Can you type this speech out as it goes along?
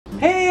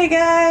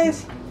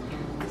guys,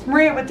 it's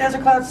Maria with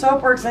Desert Cloud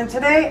Soapworks, and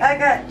today I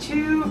got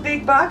two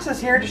big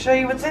boxes here to show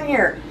you what's in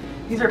here.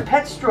 These are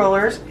pet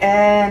strollers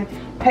and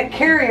pet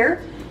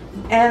carrier,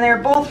 and they're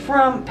both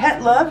from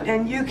Petluv,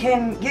 and you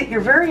can get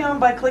your very own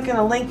by clicking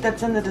a link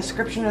that's in the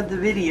description of the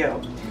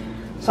video.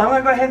 So I'm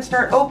going to go ahead and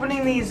start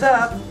opening these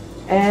up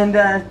and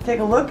take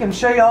a look and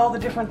show you all the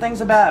different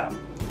things about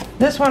them.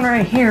 This one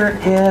right here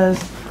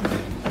is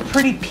a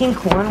pretty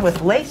pink one with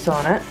lace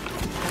on it.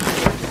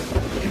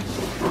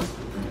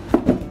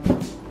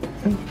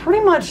 And pretty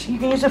much you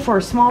can use it for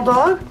a small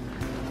dog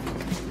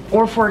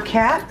or for a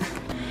cat.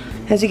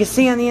 As you can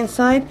see on the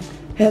inside,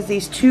 it has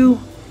these two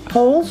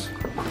poles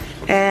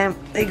and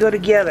they go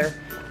together.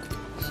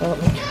 So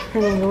let me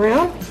turn it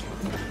around.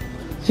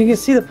 So you can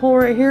see the pole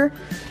right here.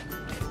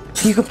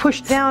 You can push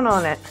down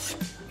on it,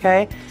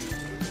 okay,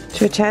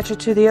 to attach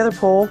it to the other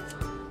pole.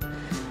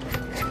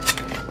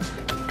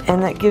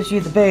 And that gives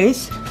you the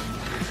base.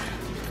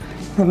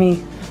 Let me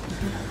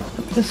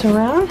flip this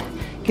around,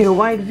 get a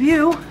wide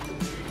view.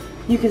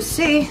 You can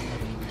see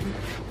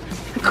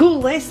the cool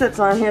lace that's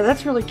on here.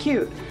 That's really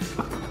cute.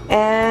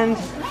 And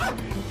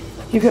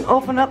you can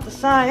open up the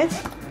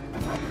sides,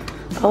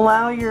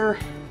 allow your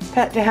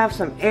pet to have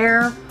some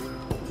air,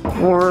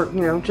 or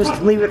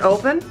just leave it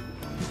open.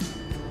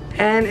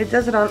 And it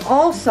does it on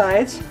all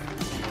sides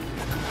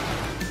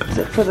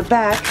except for the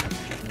back.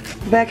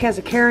 The back has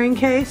a carrying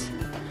case,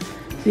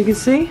 so you can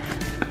see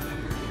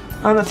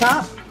on the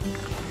top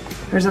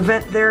there's a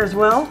vent there as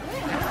well.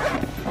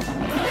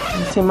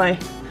 You can see my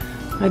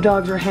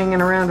dogs are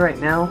hanging around right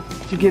now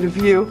to get a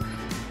view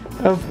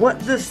of what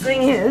this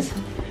thing is.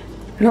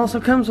 It also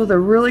comes with a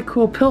really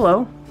cool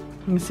pillow.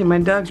 You can see my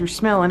dogs are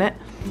smelling it.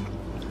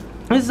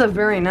 This is a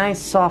very nice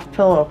soft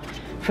pillow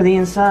for the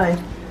inside.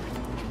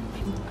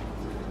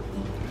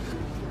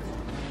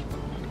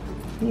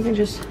 You can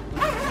just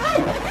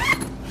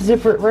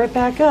zipper it right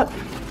back up.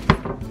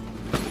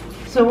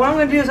 So what I'm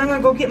going to do is I'm going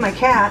to go get my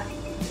cat,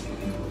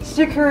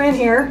 stick her in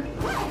here,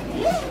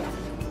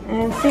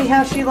 and see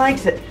how she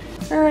likes it.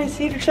 Alright,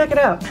 Cedar, check it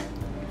out.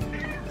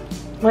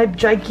 My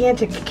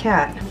gigantic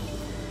cat.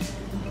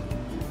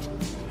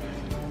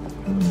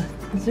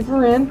 Zip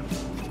her in.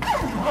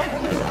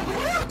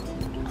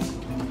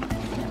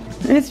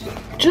 And it's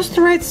just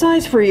the right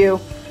size for you.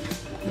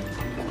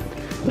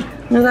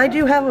 Now, I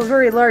do have a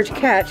very large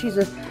cat. She's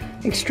an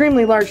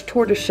extremely large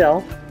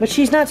tortoiseshell, but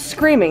she's not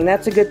screaming.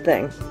 That's a good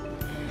thing.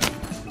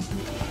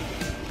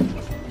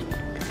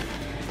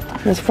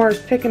 As far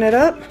as picking it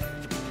up,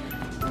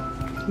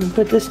 you can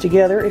put this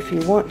together if you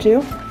want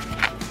to.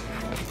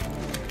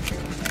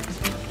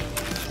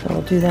 So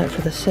I'll do that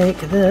for the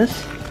sake of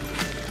this.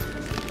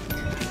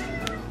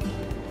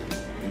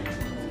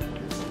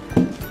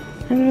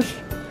 And just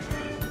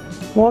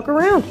walk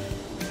around.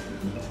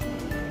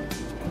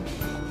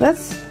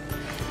 That's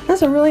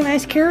a really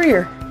nice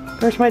carrier. Of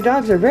course, my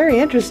dogs are very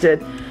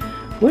interested.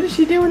 What is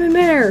she doing in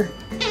there?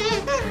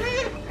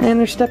 And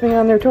they're stepping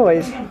on their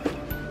toys.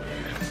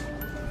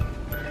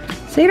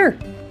 Cedar,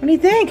 what do you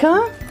think,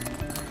 huh?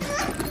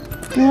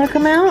 You want to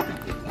come out?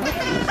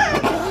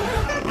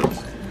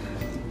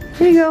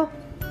 Here you go.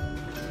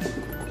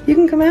 You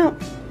can come out.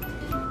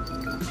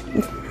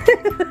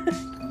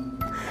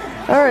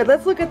 Alright,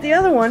 let's look at the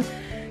other one,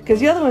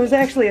 because the other one is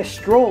actually a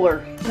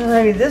stroller.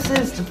 Alrighty, this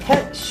is the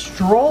pet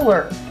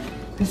stroller.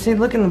 You can see,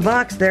 look in the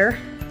box there.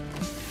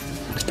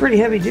 It's pretty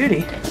heavy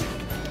duty.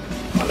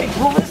 Let me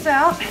pull this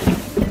out.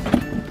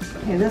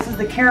 Okay, this is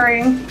the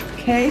carrying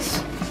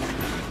case.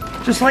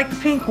 Just like the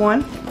pink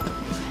one,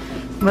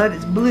 but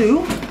it's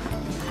blue.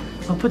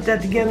 I'll put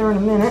that together in a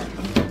minute.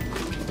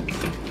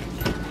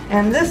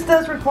 And this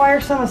does require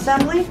some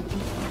assembly,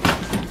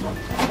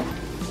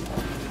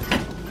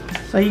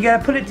 so you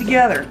gotta put it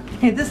together.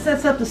 Okay, this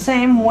sets up the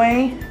same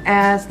way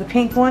as the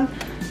pink one.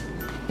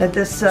 That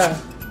this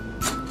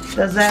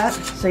does that,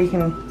 so you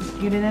can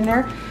get it in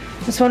there.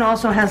 This one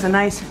also has a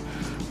nice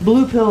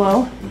blue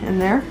pillow in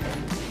there.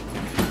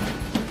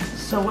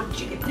 So what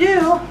you can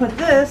do with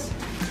this,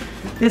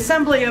 the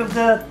assembly of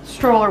the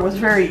stroller was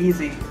very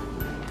easy.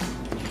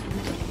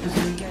 Just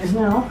so you guys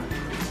know.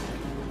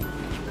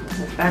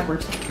 It's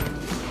backwards.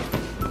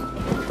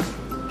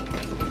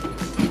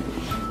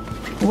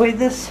 The way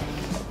this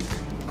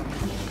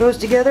goes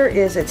together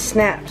is it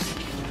snaps.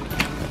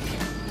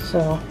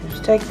 So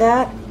just take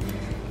that.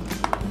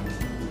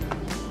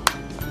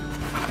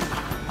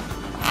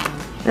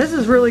 This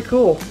is really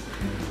cool.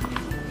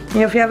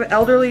 If you have an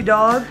elderly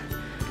dog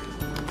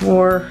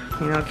or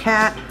a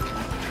cat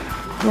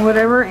or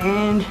whatever,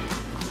 and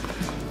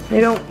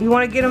you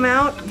want to get them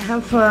out,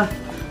 have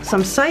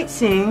some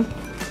sightseeing,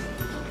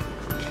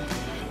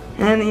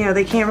 and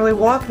they can't really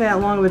walk that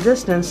long of a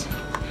distance,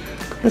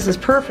 this is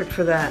perfect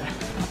for that.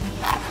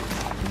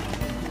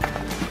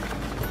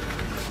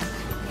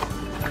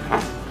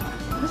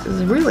 This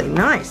is really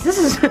nice. This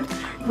is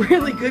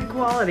really good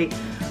quality.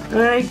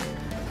 And I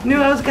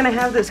knew I was going to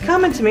have this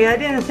coming to me. I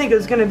didn't think it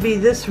was going to be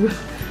this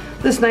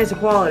nice a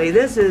quality.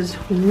 This is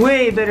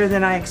way better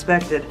than I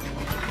expected.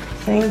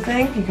 Same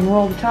thing, you can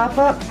roll the top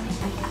up.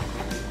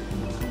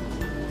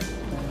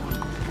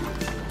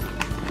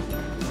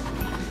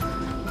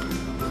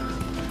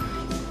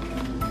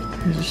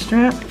 There's a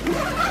strap.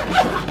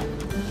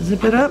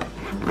 Zip it up.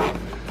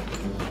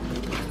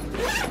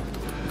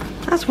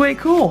 That's way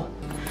cool.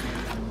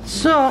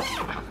 So,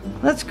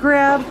 let's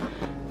grab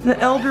the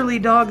elderly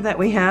dog that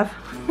we have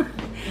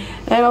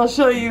and I'll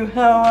show you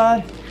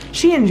how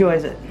she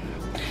enjoys it.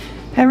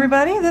 Hey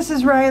everybody, this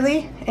is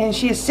Riley and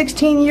she is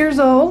 16 years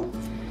old.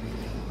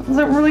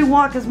 Doesn't really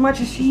walk as much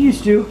as she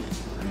used to.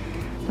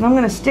 And I'm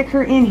going to stick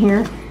her in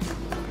here.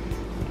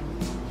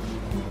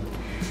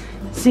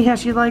 See how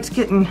she likes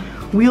getting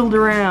wheeled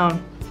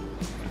around.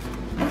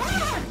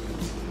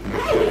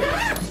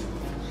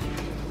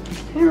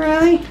 Hey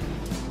Riley,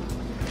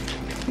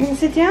 you gonna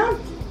sit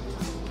down?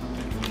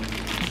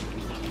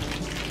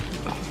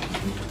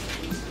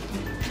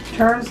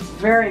 Turns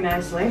very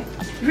nicely.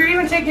 If you're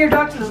even taking your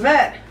dog to the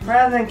vet,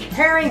 rather than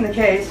carrying the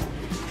case,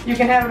 you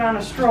can have it on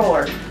a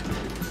stroller.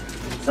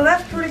 So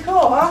that's pretty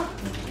cool, huh?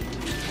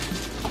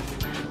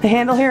 The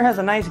handle here has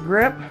a nice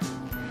grip.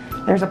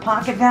 There's a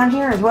pocket down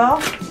here as well,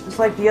 just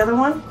like the other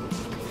one.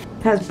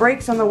 It has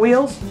brakes on the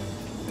wheels,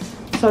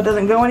 so it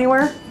doesn't go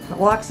anywhere. It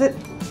locks it.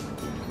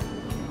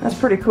 That's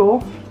pretty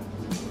cool.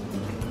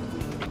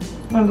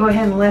 I'm gonna go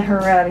ahead and let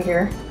her out of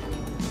here.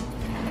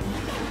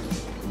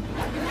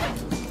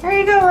 There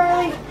you go,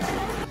 Riley.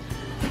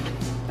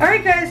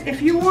 Alright guys,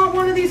 if you want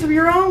one of these of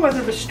your own,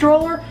 whether the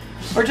stroller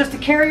or just a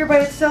carrier by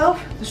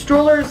itself, the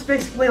stroller is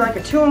basically like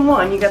a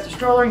 2-in-1. You got the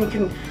stroller and you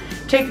can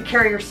take the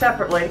carrier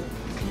separately.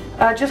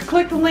 Just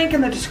click the link in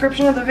the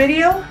description of the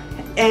video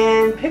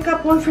and pick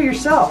up one for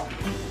yourself.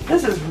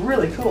 This is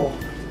really cool.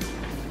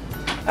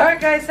 Alright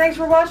guys, thanks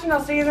for watching.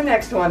 I'll see you in the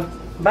next one.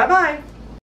 Bye bye.